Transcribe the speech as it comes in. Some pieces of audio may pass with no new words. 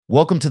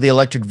Welcome to the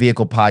Electric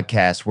Vehicle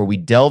Podcast, where we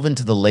delve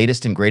into the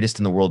latest and greatest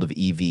in the world of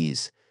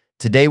EVs.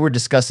 Today, we're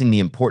discussing the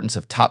importance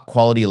of top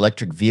quality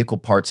electric vehicle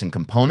parts and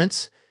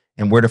components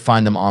and where to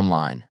find them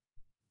online.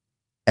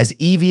 As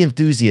EV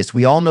enthusiasts,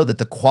 we all know that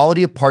the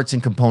quality of parts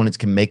and components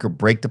can make or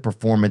break the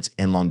performance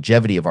and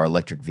longevity of our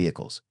electric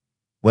vehicles.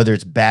 Whether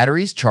it's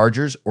batteries,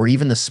 chargers, or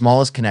even the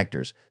smallest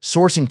connectors,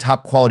 sourcing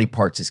top quality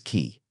parts is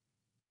key.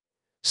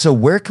 So,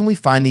 where can we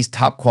find these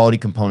top quality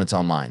components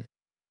online?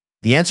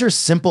 The answer is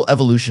Simple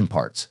Evolution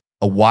Parts,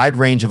 a wide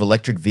range of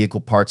electric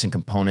vehicle parts and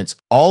components,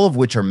 all of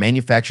which are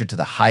manufactured to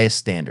the highest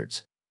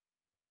standards.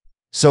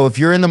 So if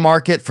you're in the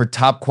market for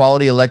top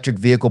quality electric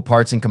vehicle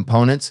parts and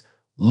components,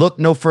 look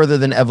no further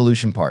than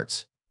Evolution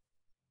Parts.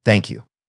 Thank you.